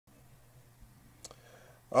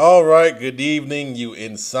All right, good evening, you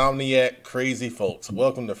insomniac crazy folks.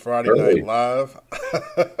 Welcome to Friday Night Early. Live.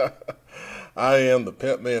 I am the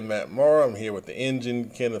pet man, Matt Morrow. I'm here with the engine,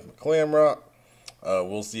 Kenneth McClamrock.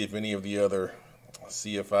 We'll see if any of the other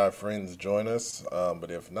CFI friends join us, but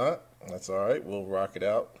if not, that's all right. We'll rock it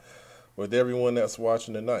out with everyone that's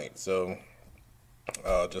watching tonight. So,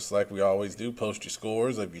 just like we always do, post your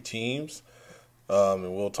scores of your teams,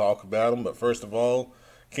 and we'll talk about them. But first of all,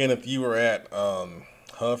 Kenneth, you were at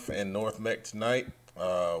Huff and North Mech tonight.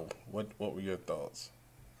 What were your thoughts?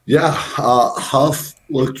 Yeah, Huff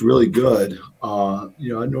looked really good.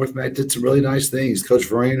 North Mac did some really nice things. Coach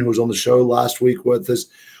Vereen, who was on the show last week with us,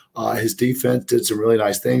 his defense did some really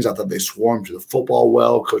nice things. I thought they swarmed to the football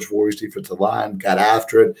well. Coach Warrior's defensive line got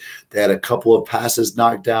after it. They had a couple of passes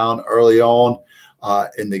knocked down early on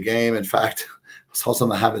in the game. In fact, I saw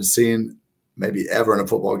something I haven't seen maybe ever in a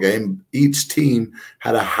football game. Each team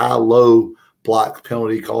had a high-low block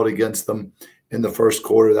penalty called against them in the first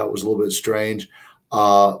quarter. That was a little bit strange.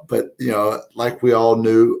 But like we all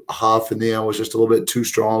knew, Huff in the end was just a little bit too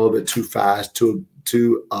strong, a little bit too fast, too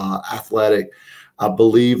athletic. I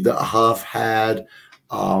believe that Huff had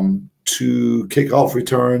two kickoff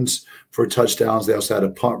returns for touchdowns. They also had a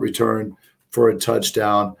punt return for a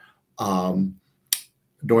touchdown. Um,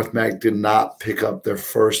 North Mac did not pick up their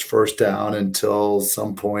first down until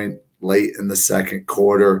some point late in the second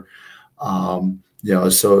quarter.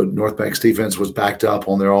 So North Mac's defense was backed up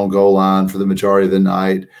on their own goal line for the majority of the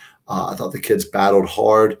night. I thought the kids battled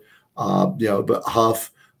hard, but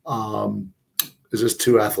Huff is just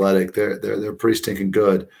too athletic. They're pretty stinking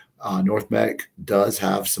good. North Mac does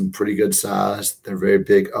have some pretty good size. They're very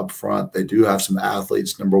big up front. They do have some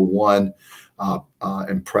athletes. Number one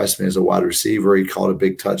impressed me as a wide receiver. He caught a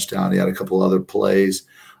big touchdown. He had a couple other plays.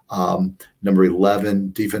 Number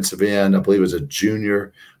 11, defensive end, I believe was a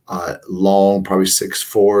junior. Long, probably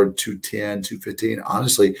 6'4", 210, 215.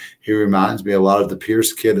 Honestly, he reminds me a lot of the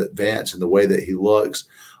Pierce kid at Vance in the way that he looks.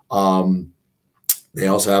 They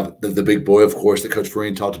also have the big boy, of course, that Coach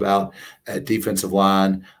Vereen talked about at defensive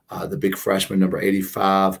line, the big freshman, number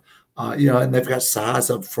 85. And they've got size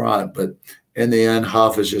up front, but in the end,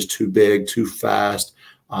 Huff is just too big, too fast.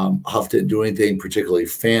 Huff didn't do anything particularly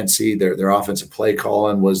fancy. Their offensive play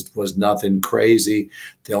calling was nothing crazy.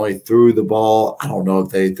 They only threw the ball. I don't know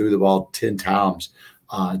if they threw the ball 10 times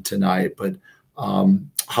tonight, but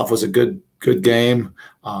Huff was a good game.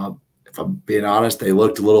 If I'm being honest, they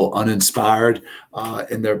looked a little uninspired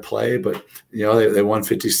in their play, but they won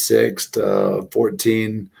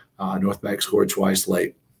 56-14. North Mac scored twice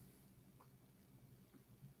late.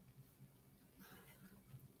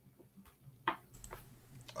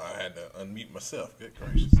 I had to unmute myself. Good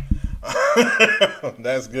gracious.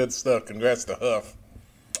 That's good stuff. Congrats to Huff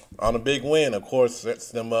on a big win. Of course, sets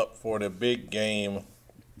them up for the big game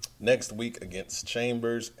next week against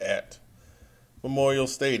Chambers at Memorial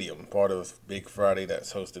Stadium, part of Big Friday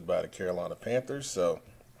that's hosted by the Carolina Panthers. So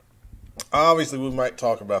obviously, we might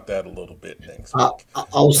talk about that a little bit next week.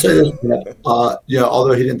 I'll say this,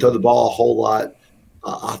 although he didn't throw the ball a whole lot,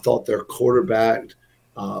 I thought their quarterback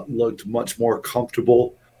looked much more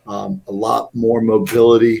comfortable, a lot more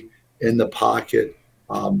mobility in the pocket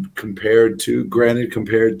compared to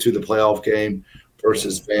the playoff game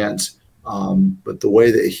versus Vance. But the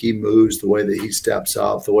way that he moves, the way that he steps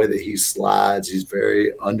up, the way that he slides, he's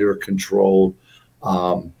very under control.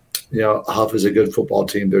 Huff is a good football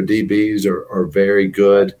team. Their DBs are very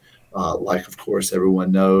good, like of course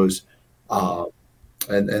everyone knows,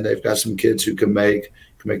 and they've got some kids who can make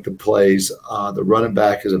the plays. The running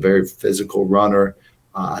back is a very physical runner.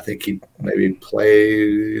 I think he maybe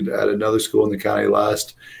played at another school in the county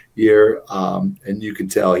last year, and you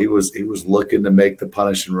could tell he was looking to make the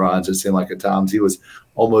punishing runs. It seemed like at times he was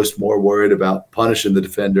almost more worried about punishing the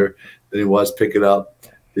defender than he was picking up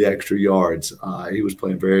the extra yards. He was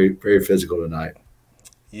playing very, very physical tonight.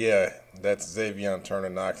 Yeah, that's Xavier Turner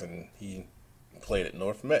Knox, and he played at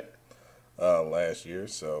North Met last year.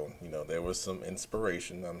 So, there was some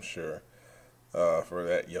inspiration, I'm sure, for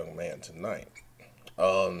that young man tonight.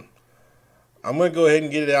 Um, I'm going to go ahead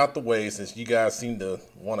and get it out the way since you guys seem to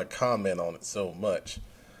want to comment on it so much.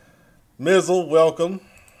 Mizzle, welcome.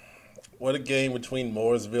 What a game between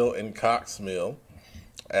Mooresville and Cox Mill.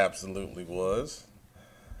 Absolutely was.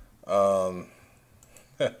 Um,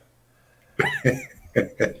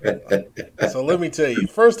 so let me tell you.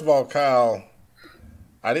 First of all, Kyle,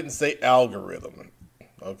 I didn't say algorithm.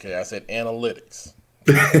 Okay, I said analytics.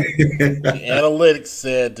 The analytics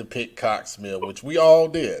said to pick Cox Mill, which we all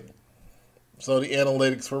did. So the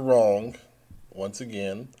analytics were wrong once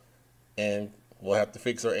again, and we'll have to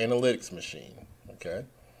fix our analytics machine. Okay,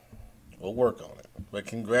 we'll work on it. But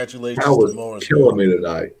congratulations Cal to was Morris killing Booty. me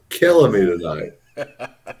tonight. Killing me tonight.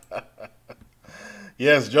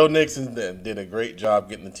 Yes, Joe Nixon did a great job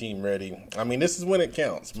getting the team ready. I mean, this is when it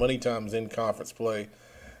counts. Money time's in conference play.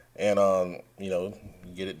 And, you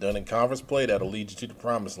get it done in conference play, that'll lead you to the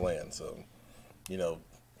promised land. So,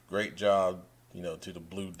 great job, to the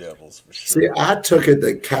Blue Devils for See, sure. I took it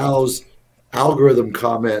that Cal's algorithm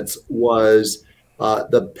comments was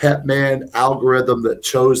the Pet Man algorithm that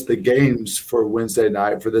chose the games for Wednesday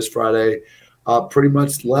night for this Friday. Pretty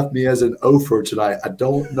much left me as an O for tonight. I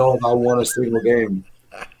don't know if I won a single game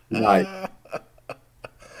tonight.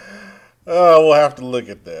 Oh, we'll have to look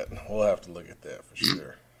at that. We'll have to look at that for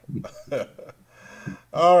sure.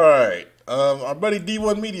 All right. Our buddy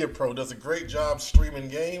D1 Media Pro does a great job streaming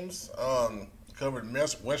games. Covered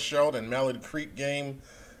West Charlotte and Mallard Creek game.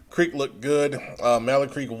 Creek looked good.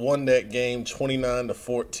 Mallard Creek won that game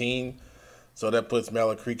 29-14. So that puts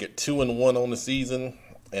Mallard Creek at 2-1 on the season.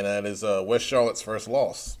 And that is West Charlotte's first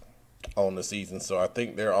loss on the season. So I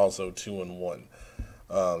think they're also 2-1.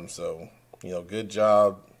 So, good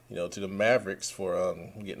job, to the Mavericks for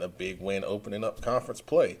getting a big win opening up conference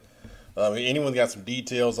play. If anyone got some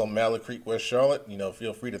details on Mallard Creek, West Charlotte,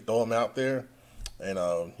 feel free to throw them out there. And,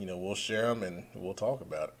 we'll share them and we'll talk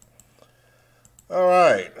about it. All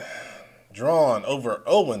right. Drawn over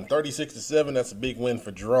Owen, 36-7. That's a big win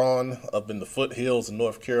for Drawn up in the foothills of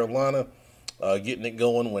North Carolina. Getting it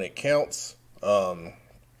going when it counts. They kind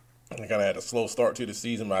of had a slow start to the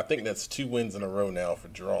season, but I think that's 2 wins in a row now for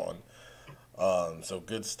Drawn. So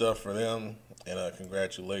good stuff for them, and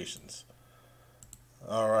congratulations.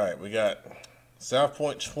 All right, we got South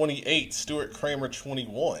Point 28, Stuart Kramer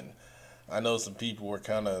 21. I know some people were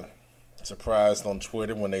kind of surprised on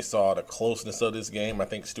Twitter when they saw the closeness of this game. I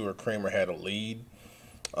think Stuart Kramer had a lead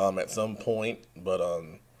at some point, but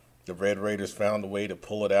the Red Raiders found a way to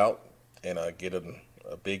pull it out and get a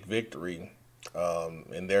big victory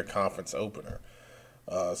in their conference opener.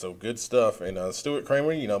 So good stuff. And Stuart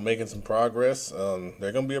Kramer, making some progress.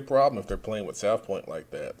 They're going to be a problem if they're playing with South Point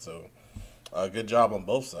like that. So good job on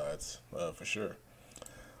both sides for sure.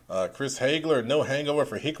 Chris Hagler, no hangover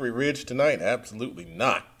for Hickory Ridge tonight? Absolutely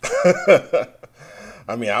not.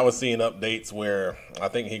 I mean, I was seeing updates where I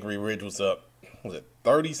think Hickory Ridge was up,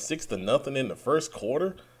 36-0 in the first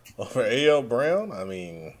quarter over A.L. Brown? I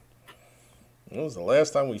mean, when was the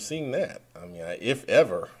last time we've seen that? I mean, if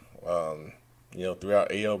ever,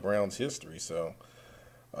 throughout A.L. Brown's history. So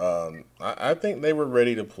I think they were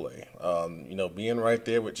ready to play. Being right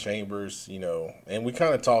there with Chambers, and we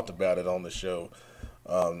kind of talked about it on the show.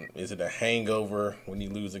 Is it a hangover when you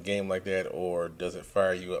lose a game like that, or does it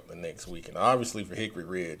fire you up the next week? And obviously for Hickory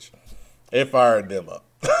Ridge, it fired them up.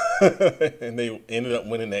 And they ended up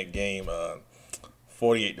winning that game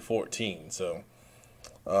 48-14. So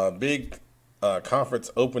big conference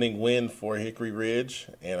opening win for Hickory Ridge,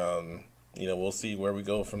 and we'll see where we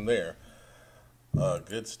go from there.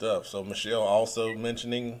 Good stuff. So Michelle also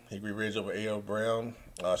mentioning Hickory Ridge over A.L. Brown.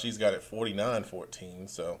 She's got it 49-14.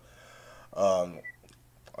 So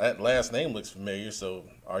that last name looks familiar. So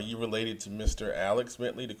are you related to Mr. Alex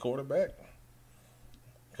Bentley, the quarterback?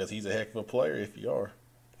 Because he's a heck of a player if you are.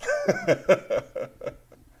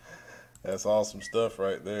 That's awesome stuff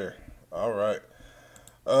right there. All right.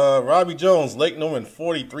 Robbie Jones, Lake Norman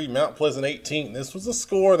 43, Mount Pleasant 18. This was a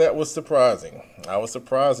score that was surprising. I was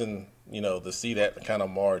surprising, to see that kind of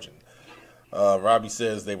margin. Robbie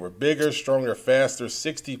says they were bigger, stronger, faster,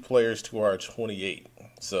 60 players to our 28.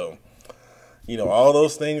 So, all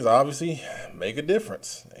those things obviously make a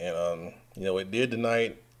difference. And, it did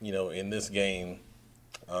tonight, in this game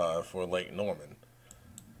for Lake Norman.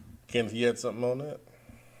 Kenneth, you had something on that?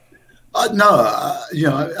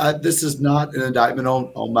 No, this is not an indictment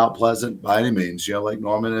on Mount Pleasant by any means. Lake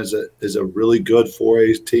Norman is a really good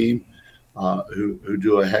 4A team who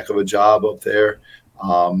do a heck of a job up there.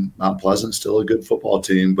 Mount Pleasant's still a good football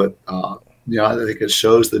team, but I think it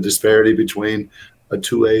shows the disparity between a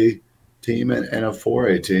 2A team and a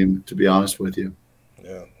 4A team, to be honest with you.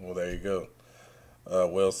 Yeah, well, there you go.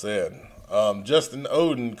 Well said. Justin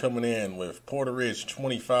Oden coming in with Porter Ridge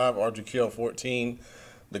 25, Audrey Kell 14.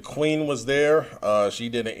 The Queen was there. She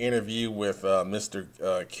did an interview with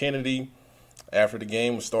Mr. Kennedy after the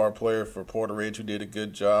game, a star player for Porter Ridge who did a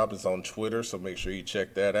good job. It's on Twitter, so make sure you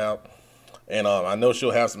check that out. And I know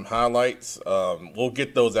she'll have some highlights. We'll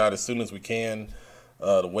get those out as soon as we can.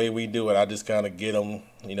 The way we do it, I just kind of get them,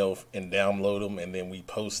 and download them, and then we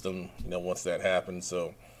post them, once that happens.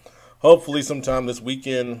 So hopefully sometime this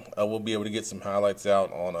weekend we'll be able to get some highlights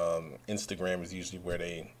out on Instagram is usually where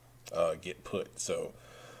they get put. So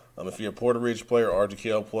if you're a Porter Ridge player,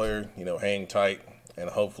 RGKL player, hang tight, and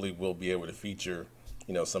hopefully we'll be able to feature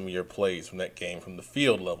some of your plays from that game from the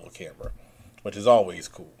field level camera, which is always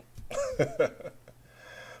cool.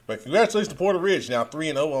 But congratulations to Porter Ridge, now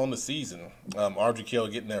 3-0 on the season. Ardrey Kell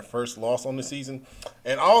getting their first loss on the season.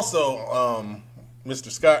 And also,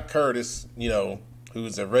 Mr. Scott Curtis,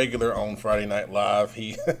 who's a regular on Friday Night Live,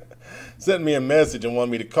 he sent me a message and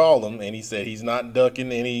wanted me to call him, and he said he's not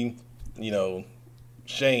ducking any,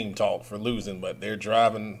 shame talk for losing, but they're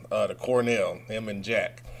driving to Cornell, him and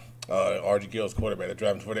Jack, Ardrey Kell's quarterback. They're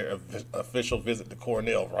driving for their official visit to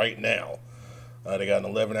Cornell right now. They got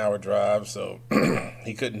an 11-hour drive, so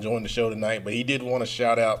he couldn't join the show tonight, but he did want to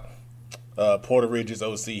shout out Porter Ridge's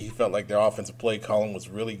OC. He felt like their offensive play calling was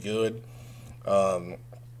really good.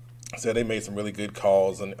 Said they made some really good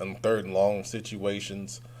calls on third and long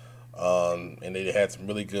situations, and they had some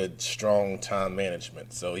really good, strong time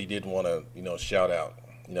management. So he did want to, shout out,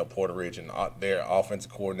 Porter Ridge and their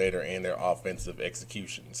offensive coordinator and their offensive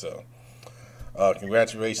execution. So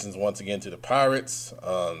congratulations once again to the Pirates.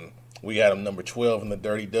 We had them number 12 in the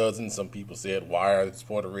Dirty Dozen. Some people said, why is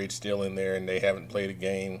Porter Ridge still in there and they haven't played a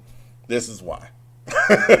game? This is why.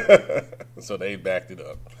 So they backed it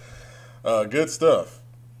up. Good stuff.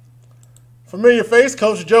 Familiar face,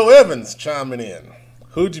 Coach Joe Evans chiming in.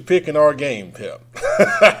 Who'd you pick in our game, Pep?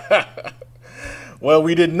 Well,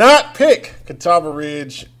 we did not pick Catawba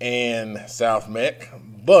Ridge and South Meck,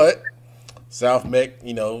 but South Meck,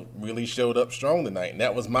 really showed up strong tonight, and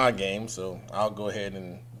that was my game, so I'll go ahead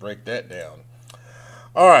and break that down.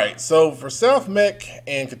 All right, so for South Meck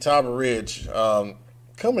and Catawba Ridge,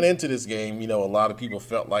 coming into this game, a lot of people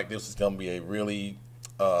felt like this was going to be a really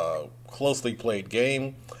closely played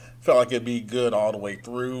game. Felt like it'd be good all the way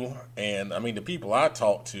through, and the people I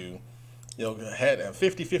talked to, had a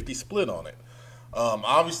 50-50 split on it.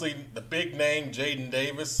 Obviously, the big name, Jaden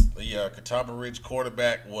Davis, the Catawba Ridge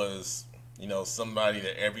quarterback, was somebody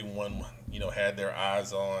that everyone had their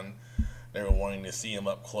eyes on. They were wanting to see him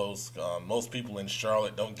up close. Most people in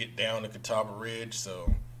Charlotte don't get down to Catawba Ridge,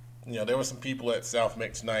 so there were some people at South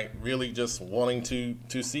Meck tonight really just wanting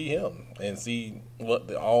to see him and see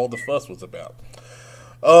what all the fuss was about.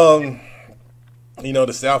 The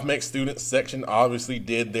South Meck student section obviously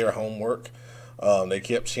did their homework. They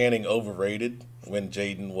kept chanting overrated when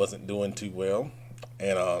Jaden wasn't doing too well.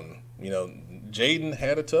 And, Jaden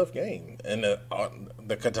had a tough game. And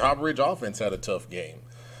the Catawba Ridge offense had a tough game.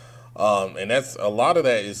 And that's a lot of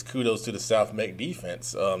that is kudos to the South Meck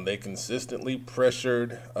defense. They consistently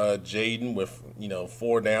pressured Jaden with,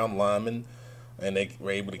 4 down linemen. And they were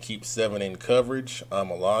able to keep 7 in coverage. A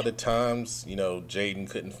lot of times, Jaden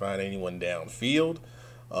couldn't find anyone downfield,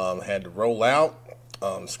 had to roll out.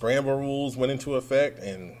 Scramble rules went into effect.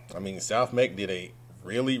 And, South Meck did a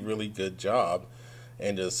really, really good job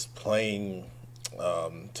and just playing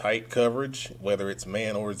tight coverage, whether it's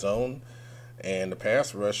man or zone. And the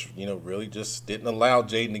pass rush, really just didn't allow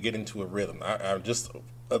Jaden to get into a rhythm. I'm just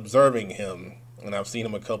observing him, and I've seen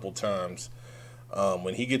him a couple times.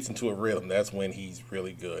 When he gets into a rhythm, that's when he's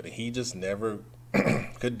really good. And he just never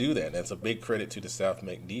could do that. And that's a big credit to the South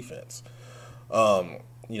Meck defense.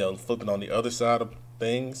 Flipping on the other side of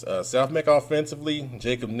things, South Meck offensively,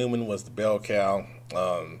 Jacob Newman was the bell cow.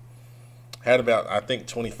 Had about,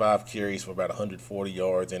 25 carries for about 140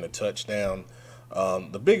 yards and a touchdown.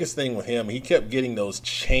 The biggest thing with him, he kept getting those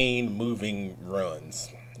chain-moving runs.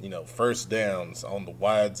 First downs on the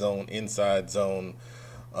wide zone, inside zone.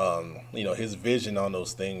 His vision on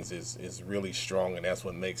those things is really strong, and that's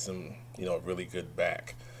what makes him, a really good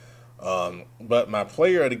back. But my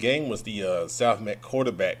player of the game was the South Meck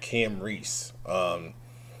quarterback, Cam Reese. All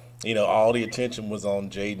the attention was on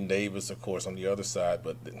Jaden Davis, of course, on the other side,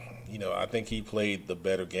 but, I think he played the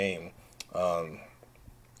better game.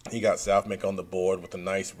 He got South Meck on the board with a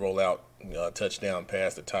nice rollout touchdown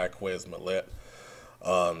pass to Tyquez Millette.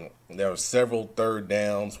 There were several third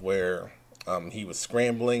downs where he was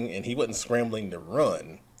scrambling, and he wasn't scrambling to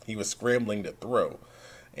run. He was scrambling to throw.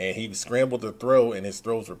 And he scrambled to throw, and his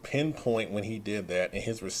throws were pinpoint when he did that, and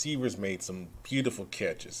his receivers made some beautiful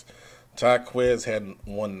catches. Tyquez had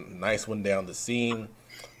one nice one down the seam.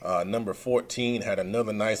 Number 14 had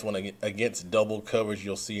another nice one against double coverage.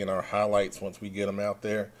 You'll see in our highlights once we get them out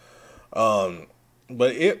there.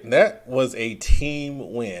 But that was a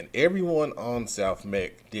team win. Everyone on South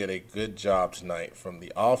Meck did a good job tonight, from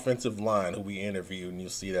the offensive line, who we interviewed, and you'll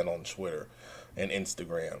see that on Twitter and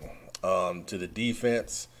Instagram, to the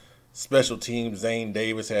defense. Special teams, Zane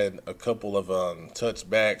Davis had a couple of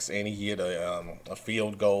touchbacks, and he hit a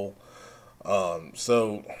field goal.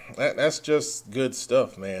 So that's just good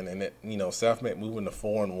stuff, man. And South Meck moving to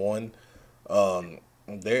 4-1,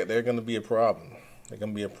 they're going to be a problem. They're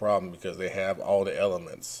going to be a problem because they have all the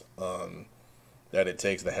elements. that it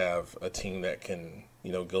takes to have a team that can,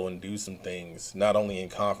 go and do some things, not only in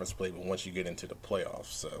conference play, but once you get into the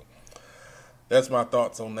playoffs. So that's my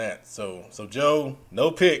thoughts on that. So Joe,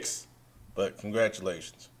 no picks, but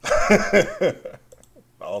congratulations.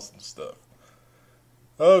 Awesome stuff.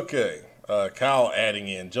 Okay. Kyle adding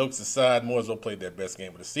in, jokes aside, Mooresville played their best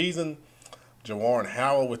game of the season. Jawan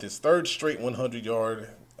Howell with his third straight 100-yard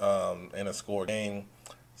and a score game.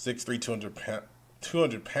 6'3",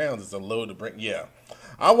 200 pounds is a load to bring. Yeah.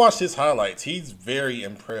 I watched his highlights. He's very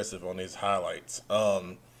impressive on his highlights.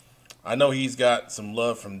 I know he's got some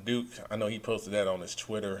love from Duke. I know he posted that on his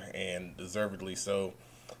Twitter, and deservedly so.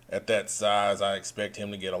 At that size, I expect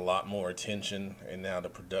him to get a lot more attention, and now the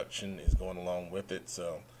production is going along with it.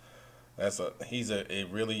 So he's a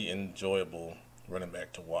really enjoyable running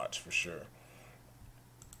back to watch for sure.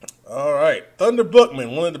 All right, Thunder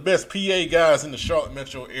Bookman, one of the best PA guys in the Charlotte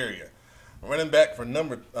metro area. Running back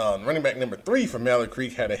number 3 for Mallard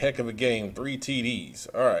Creek had a heck of a game, 3 TDs.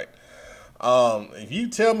 All right. If you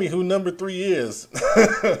tell me who number 3 is,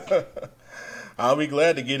 I'll be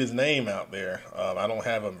glad to get his name out there. I don't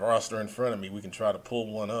have a roster in front of me. We can try to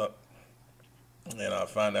pull one up and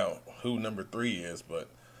find out who number 3 is. But,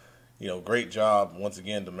 great job once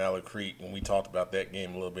again to Mallard Creek. And we talked about that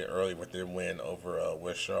game a little bit earlier with their win over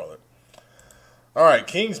West Charlotte. All right,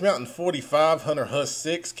 Kings Mountain 45, Hunter Huss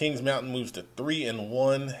 6. Kings Mountain moves to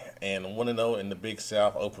 3-1 and 1-0 in the Big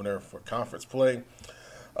South opener for conference play.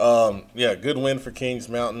 Good win for Kings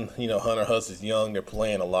Mountain. Hunter Huss is young. They're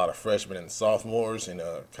playing a lot of freshmen and sophomores in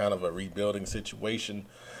a kind of a rebuilding situation.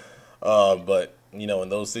 But in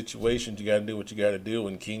those situations, you got to do what you got to do.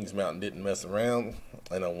 And Kings Mountain didn't mess around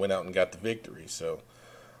and went out and got the victory. So,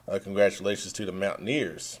 congratulations to the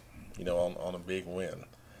Mountaineers, on a big win.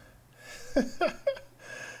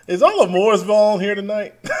 Is all of Mooresville on here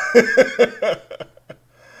tonight?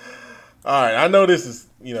 All right, I know this is,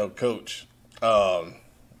 Coach.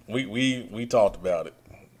 We talked about it.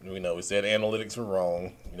 We said analytics were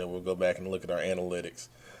wrong. We'll go back and look at our analytics.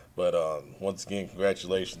 But once again,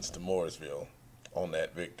 congratulations to Mooresville on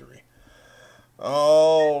that victory.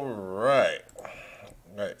 All right.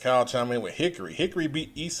 All right, Kyle chime in with Hickory. Hickory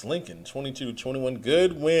beat East Lincoln 22-21.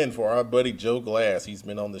 Good win for our buddy Joe Glass. He's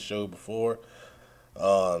been on the show before.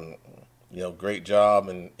 Great job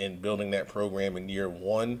in building that program in year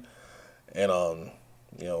 1. And,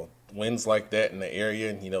 wins like that in the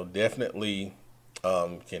area, definitely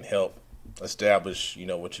can help establish,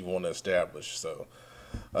 what you want to establish. So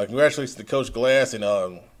congratulations to Coach Glass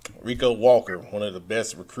and Rico Walker, one of the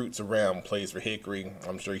best recruits around, plays for Hickory.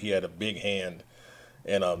 I'm sure he had a big hand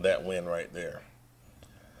in that win right there.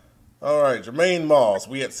 All right, Jermaine Moss,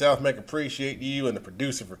 we at South Meck appreciate you and the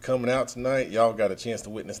producer for coming out tonight. Y'all got a chance to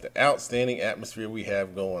witness the outstanding atmosphere we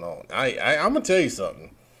have going on. I'm going to tell you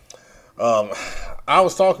something. I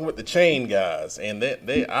was talking with the Chain guys, and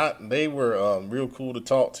they were real cool to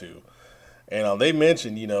talk to. And they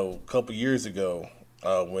mentioned, a couple years ago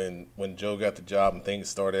when Joe got the job and things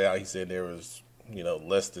started out, he said there was,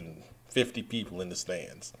 less than 50 people in the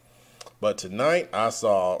stands. But tonight I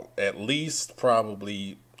saw at least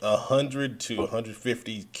probably 100 to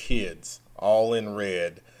 150 kids, all in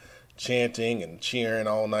red, chanting and cheering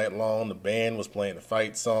all night long. The band was playing the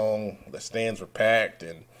fight song. The stands were packed,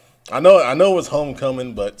 and I know it was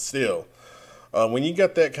homecoming, but still, when you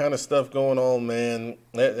got that kind of stuff going on, man,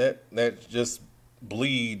 that just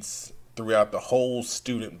bleeds throughout the whole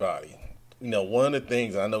student body. One of the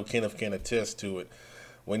things, I know Kenneth can attest to it,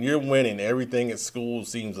 when you're winning, everything at school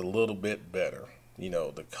seems a little bit better.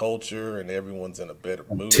 The culture and everyone's in a better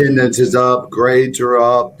mood. Attendance is up, grades are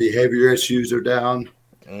up, behavior issues are down.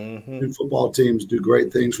 Mm-hmm. New football teams do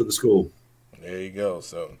great things for the school. There you go.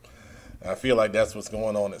 So I feel like that's what's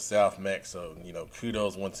going on at South Meck. So,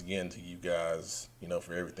 kudos once again to you guys,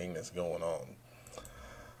 for everything that's going on.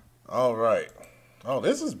 All right. Oh,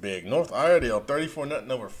 this is big. North Iredale, 34-0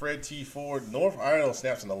 over Fred T. Ford. North Iredale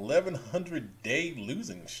snaps an 1,100-day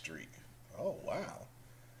losing streak. Oh, wow.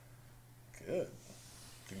 Good.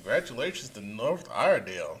 Congratulations to North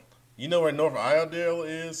Iredale. You know where North Iredale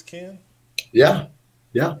is, Ken? Yeah.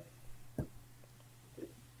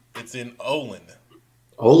 It's in Olin.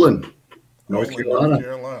 North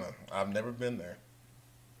Carolina. I've never been there.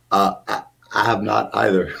 I have not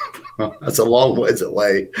either. That's a long ways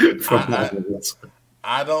away from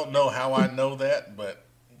I don't know how I know that, but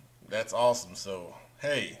that's awesome. So,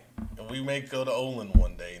 hey, we may go to Olin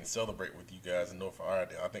one day and celebrate with you guys in North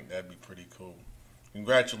Iredale. I think that'd be pretty cool.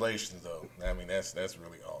 Congratulations, though. I mean, that's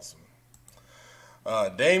really awesome.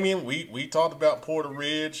 Damien, we talked about Porter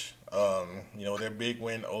Ridge, their big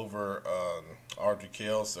win over Ardrey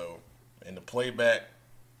Kell. So in the playback,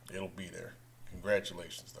 it'll be there.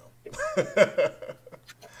 Congratulations, though.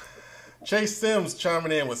 Chase Sims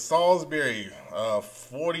chiming in with Salisbury,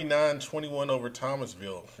 49-21 over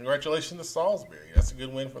Thomasville. Congratulations to Salisbury. That's a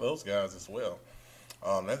good win for those guys as well.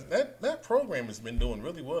 That program has been doing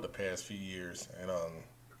really well the past few years, and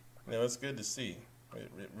it's good to see.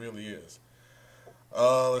 It really is.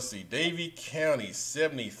 Let's see. Davie County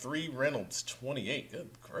 73, Reynolds 28. Good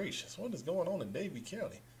gracious, what is going on in Davie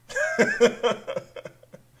County?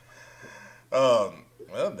 Well,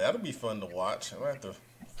 that'll be fun to watch. I'll have to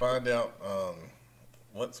find out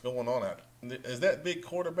what's going on out. Is that big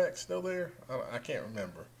quarterback still there? I can't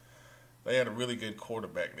remember. They had a really good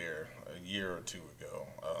quarterback there a year or two ago.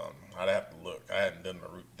 I'd have to look. I hadn't done the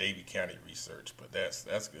Davie County research, but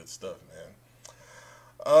that's good stuff, man.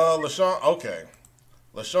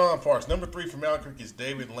 LaShawn Parks, number 3 from Owl Creek is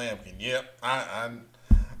David Lampkin. Yep, I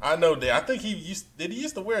know that. I think he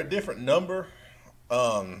used to wear a different number.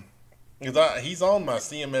 Because he's on my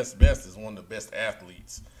CMS best as one of the best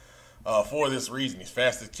athletes. For this reason, he's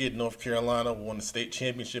fastest kid in North Carolina, won the state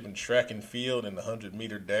championship in track and field and the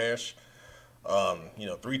 100-meter dash.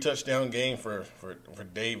 3 touchdown game for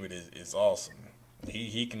David is awesome.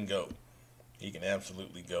 He can go. He can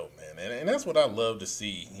absolutely go, man. And that's what I love to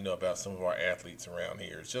see, about some of our athletes around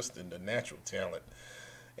here. It's just the natural talent.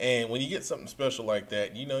 And when you get something special like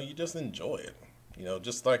that, you just enjoy it.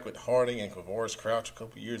 Just like with Harding and Quavaris Crouch a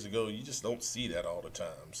couple years ago, you just don't see that all the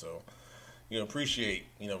time. So, appreciate,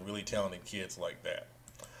 really talented kids like that.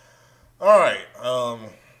 All right.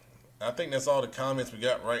 I think that's all the comments we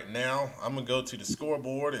got right now. I'm going to go to the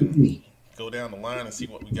scoreboard and go down the line and see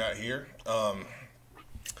what we got here. Oh,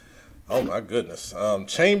 my goodness.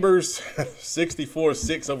 Chambers,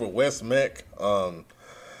 64-6 over West Meck.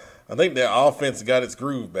 I think their offense got its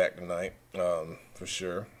groove back tonight, for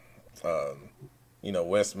sure.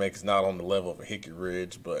 West Meck is not on the level of a Hickey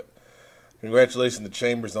Ridge, but congratulations to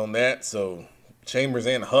Chambers on that. So Chambers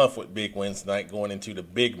and Huff with big wins tonight going into the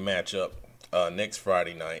big matchup next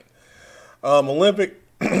Friday night. Olympic,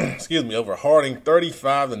 over Harding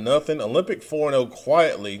 35-0. Olympic 4-0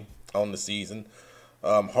 quietly on the season.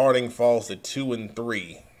 Harding falls to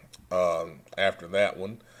 2-3 after that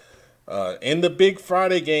one. In the big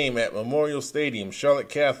Friday game at Memorial Stadium, Charlotte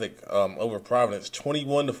Catholic over Providence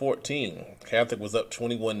 21-14. Catholic was up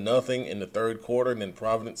 21-0 in the third quarter, and then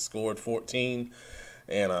Providence scored 14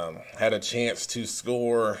 and had a chance to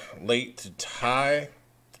score late to tie,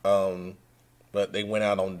 but they went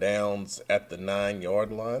out on downs at the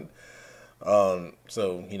 9-yard line.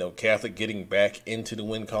 Catholic getting back into the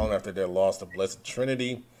win column after their loss to Blessed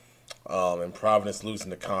Trinity, and Providence losing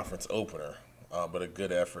the conference opener. But a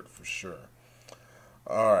good effort for sure.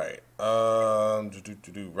 All right.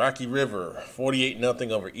 Rocky River,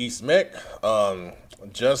 48-0 over East Meck.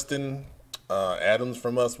 Justin Adams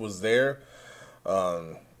from us was there.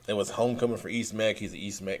 It was homecoming for East Meck. He's an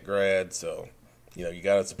East Meck grad, so, you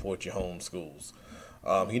got to support your home schools.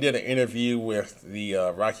 He did an interview with the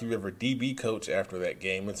Rocky River DB coach after that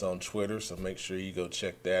game. It's on Twitter, so make sure you go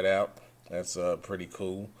check that out. That's pretty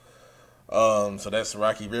cool. So that's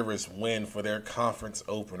Rocky River's win for their conference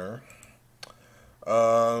opener.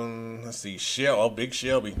 Let's see, Big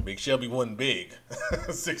Shelby. Big Shelby won big,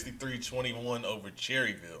 63-21 over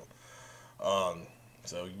Cherryville.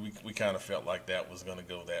 So we kind of felt like that was going to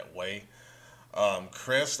go that way.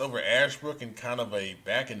 Crest over Ashbrook in kind of a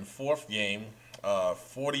back and forth game,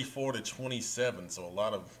 44-27. So a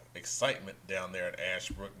lot of excitement down there at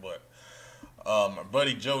Ashbrook, but my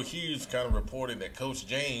buddy Joe Hughes kind of reported that Coach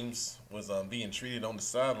James was being treated on the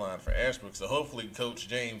sideline for Ashbrook. So hopefully Coach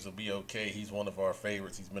James will be okay. He's one of our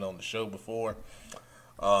favorites. He's been on the show before.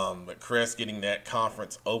 But Crest getting that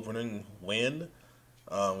conference opening win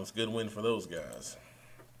was a good win for those guys.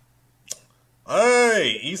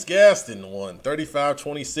 Hey, East Gaston won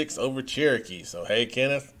 35-26 over Cherokee. So, hey,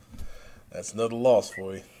 Kenneth, that's another loss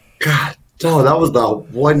for you. God, that was the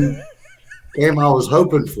one game I was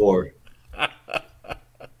hoping for.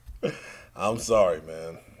 I'm sorry,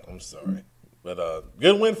 man. I'm sorry. But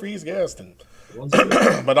good win for East Gaston.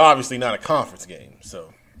 But obviously not a conference game.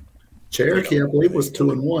 So Cherokee, I believe, was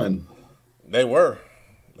 2-1. They were.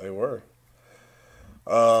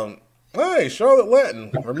 Hey, Charlotte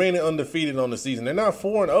Latin remaining undefeated on the season. They're now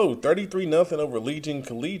 4-0, 33-0 over Legion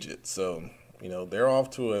Collegiate. So, they're off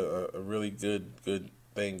to a really good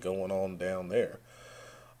thing going on down there.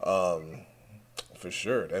 For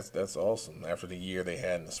sure. That's awesome after the year they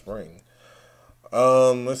had in the spring.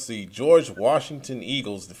 Let's see. George Washington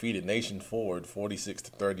Eagles defeated Nation Ford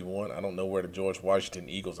 46-31. I don't know where the George Washington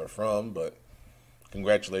Eagles are from, but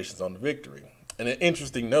congratulations on the victory. And an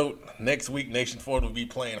interesting note, next week Nation Ford will be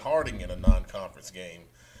playing Harding in a non-conference game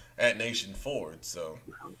at Nation Ford. So,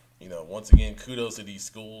 once again, kudos to these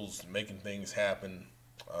schools making things happen,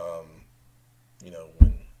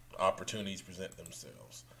 when opportunities present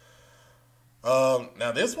themselves.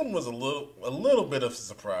 Now this one was a little bit of a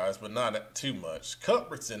surprise, but not too much.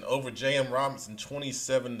 Cuthbertson over J.M. Robinson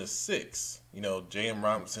 27-6. J.M.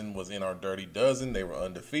 Robinson was in our Dirty Dozen. They were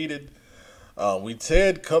undefeated. We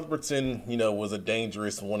said Cuthbertson, was a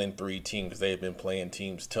dangerous 1-3 team because they had been playing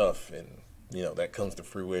teams tough, and that comes to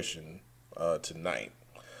fruition tonight.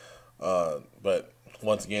 But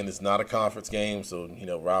once again, it's not a conference game, so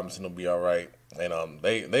Robinson will be all right. And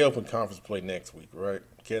they open conference play next week, right,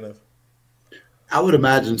 Kenneth? I would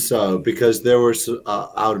imagine so because there were.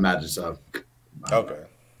 I would imagine so. Okay,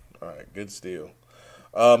 all right, good steal.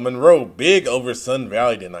 Monroe big over Sun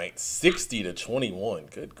Valley tonight,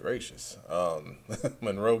 60-21. Good gracious,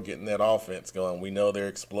 Monroe getting that offense going. We know they're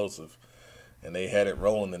explosive, and they had it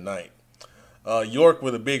rolling tonight. York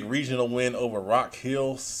with a big regional win over Rock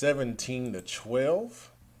Hill, 17-12.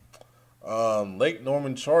 Lake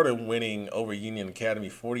Norman Charter winning over Union Academy,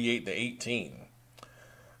 48-18.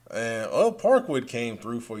 And Parkwood came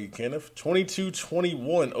through for you, Kenneth.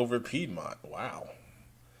 22-21 over Piedmont. Wow.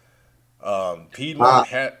 Piedmont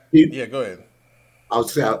yeah, go ahead. I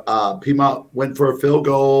was saying Piedmont went for a field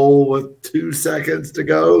goal with 2 seconds to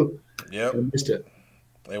go. Yep. And missed it.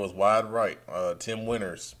 It was wide right. Tim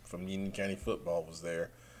Winters from Union County Football was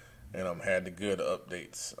there, and had the good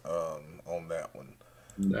updates on that one.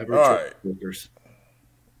 Never all right. Workers.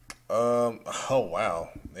 Oh,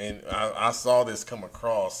 wow. And I saw this come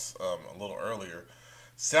across a little earlier.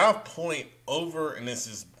 South Point over, and this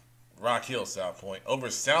is Rock Hill South Point, over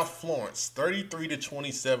South Florence,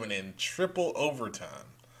 33-27 in triple overtime.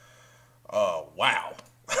 Wow.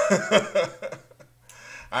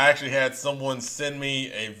 I actually had someone send me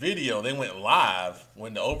a video. They went live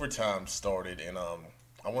when the overtime started, and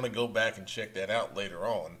I want to go back and check that out later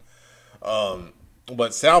on.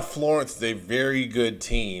 But South Florence is a very good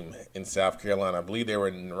team in South Carolina. I believe they were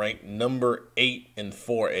ranked number 8 in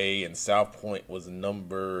 4A, and South Point was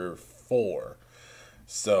number 4.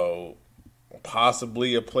 So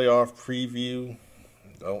possibly a playoff preview.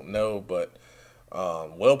 Don't know, but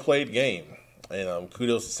well-played game. And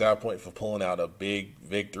kudos to South Point for pulling out a big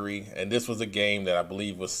victory. And this was a game that I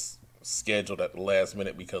believe was scheduled at the last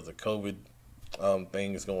minute because of COVID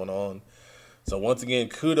things going on. So once again,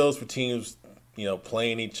 kudos for teams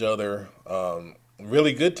playing each other,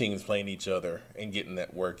 really good teams playing each other and getting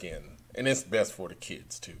that work in. And it's best for the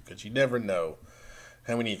kids, too, because you never know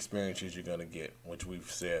how many experiences you're going to get, which we've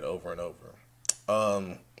said over and over.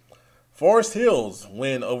 Forest Hills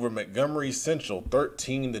win over Montgomery Central,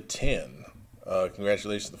 13-10.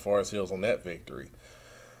 Congratulations to Forest Hills on that victory.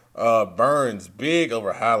 Burns big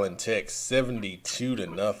over Highland Tech,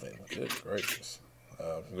 72-0. Good gracious.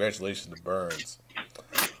 Congratulations to Burns.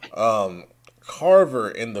 Carver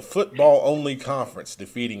in the football-only conference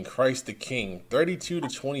defeating Christ the King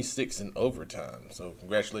 32-26 in overtime. So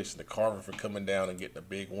congratulations to Carver for coming down and getting a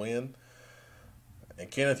big win.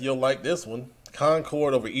 And Kenneth, you'll like this one.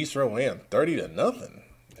 Concord over East Rowan 30-0.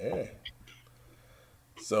 Yeah.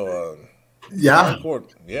 So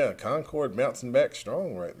yeah. Concord bouncing back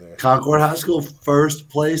strong right there. Concord High School first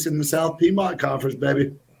place in the South Piedmont Conference,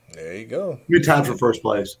 baby. There you go. You're tied for first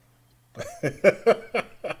place.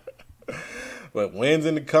 But wins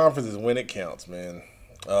in the conference is when it counts, man.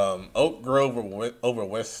 Oak Grove over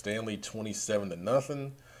West Stanley,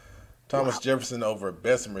 27-0. Thomas Jefferson over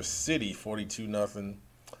Bessemer City, 42-0.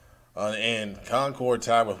 And Concord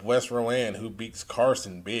tied with West Rowan, who beats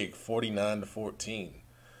Carson big, 49-14.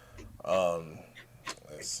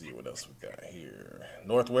 Let's see what else we got here.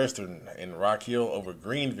 Northwestern and Rock Hill over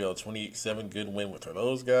Greenville, 28-7. Good win with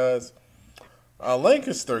those guys.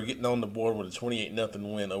 Lancaster getting on the board with a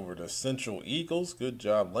 28-0 win over the Central Eagles. Good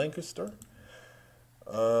job, Lancaster.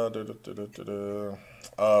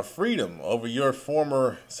 Freedom over your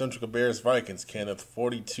former Central Bears Vikings, Kenneth,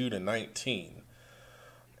 42-19.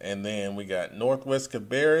 And then we got Northwest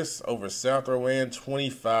Cabarrus over South Rowan,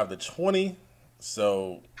 25-20.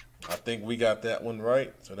 So I think we got that one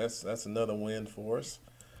right. So that's another win for us.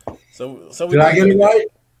 So did I get it right?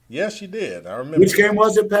 Yes, you did. I remember. Which game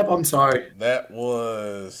was it, Pep? I'm sorry. That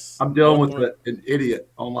was. I'm dealing with an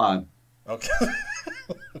idiot online. Okay.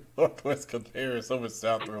 Northwest Cabarrus over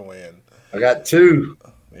South Rowan. I got 2.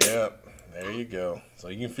 Yeah, there you go. So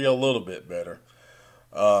you can feel a little bit better.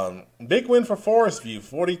 Big win for Forest View,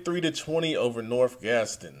 43-20 over North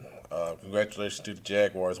Gaston. Congratulations to the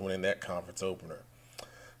Jaguars winning that conference opener.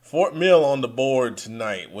 Fort Mill on the board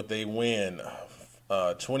tonight with a win,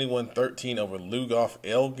 21-13 over Lugoff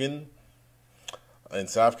Elgin in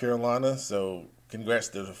South Carolina. So congrats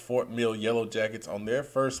to the Fort Mill Yellow Jackets on their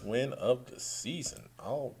first win of the season.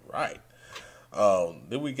 All right.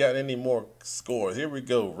 Then we got any more scores? Here we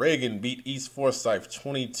go. Reagan beat East Forsyth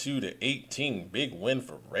 22-18. Big win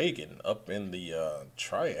for Reagan up in the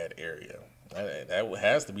Triad area. That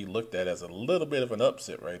has to be looked at as a little bit of an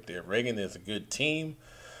upset right there. Reagan is a good team,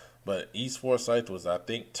 but East Forsyth was, I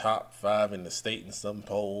think, top 5 in the state in some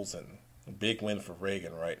polls, and a big win for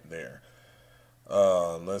Reagan right there.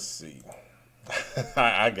 Let's see.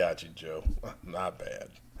 I got you, Joe. Not bad.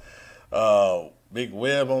 Big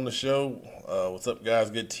Web on the show. What's up,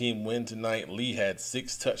 guys? Good team win tonight. Lee had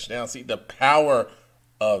 6 touchdowns. See the power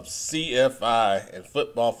of CFI and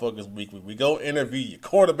Football Focus Weekly. We go interview your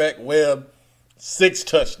quarterback, Webb, 6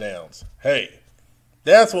 touchdowns. Hey,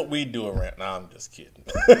 that's what we do around. Nah, I'm just kidding.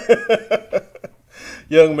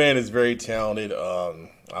 Young man is very talented.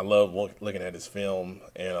 I love looking at his film,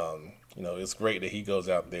 and it's great that he goes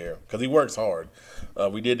out there because he works hard.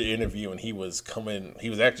 We did the interview, and he was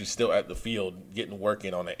actually still at the field getting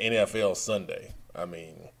working on an NFL Sunday. I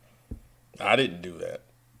mean, I didn't do that.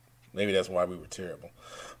 Maybe that's why we were terrible.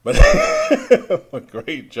 But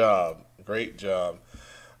great job. Great job.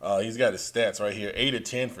 He's got his stats right here. 8 of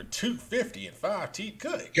 10 for 250 and 5 T.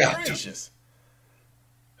 Good gracious.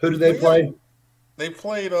 Who did they play? They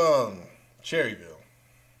played Cherryville.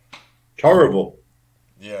 Terrible.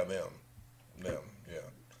 Yeah, them,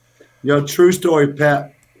 yeah. True story,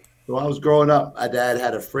 Pat. When I was growing up, my dad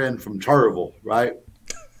had a friend from Turville, right?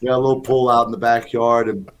 We had a little pool out in the backyard,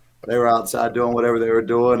 and they were outside doing whatever they were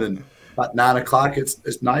doing. And about 9 o'clock,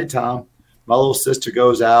 it's nighttime. My little sister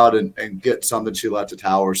goes out and gets something she left a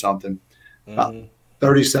towel or something. About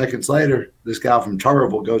 30 seconds later, this guy from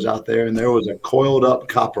Turville goes out there, and there was a coiled up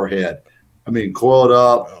copperhead. I mean, coiled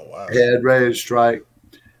up, head ready to strike.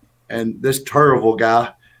 And this Turville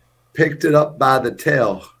guy picked it up by the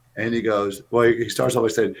tail, and he goes, well, he starts off by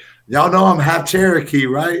saying, y'all know I'm half Cherokee,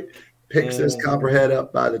 right? Picks this copperhead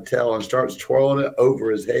up by the tail and starts twirling it over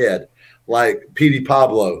his head like Petey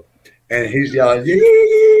Pablo. And he's yelling,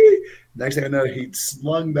 yee! Next thing I know, he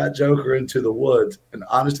slung that joker into the woods. And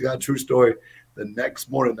honest to God, true story, the next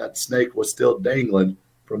morning that snake was still dangling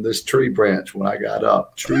from this tree branch when I got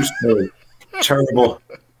up. True story. Terrible.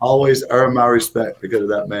 Always earn my respect because of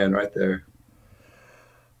that man right there.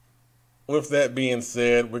 With that being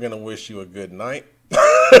said, we're going to wish you a good night.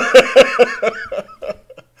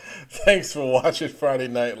 Thanks for watching Friday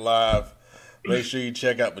Night Live. Make sure you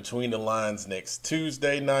check out Between the Lines next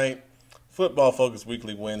Tuesday night, Football Focus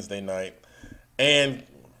Weekly Wednesday night, and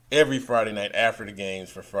every Friday night after the games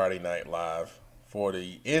for Friday Night Live. For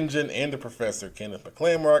the Engine and the Professor, Kenneth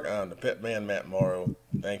McClamrock, I'm the Pet Man, Matt Morrow.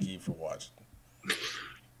 Thank you for watching.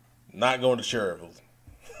 Not going to Cherryville.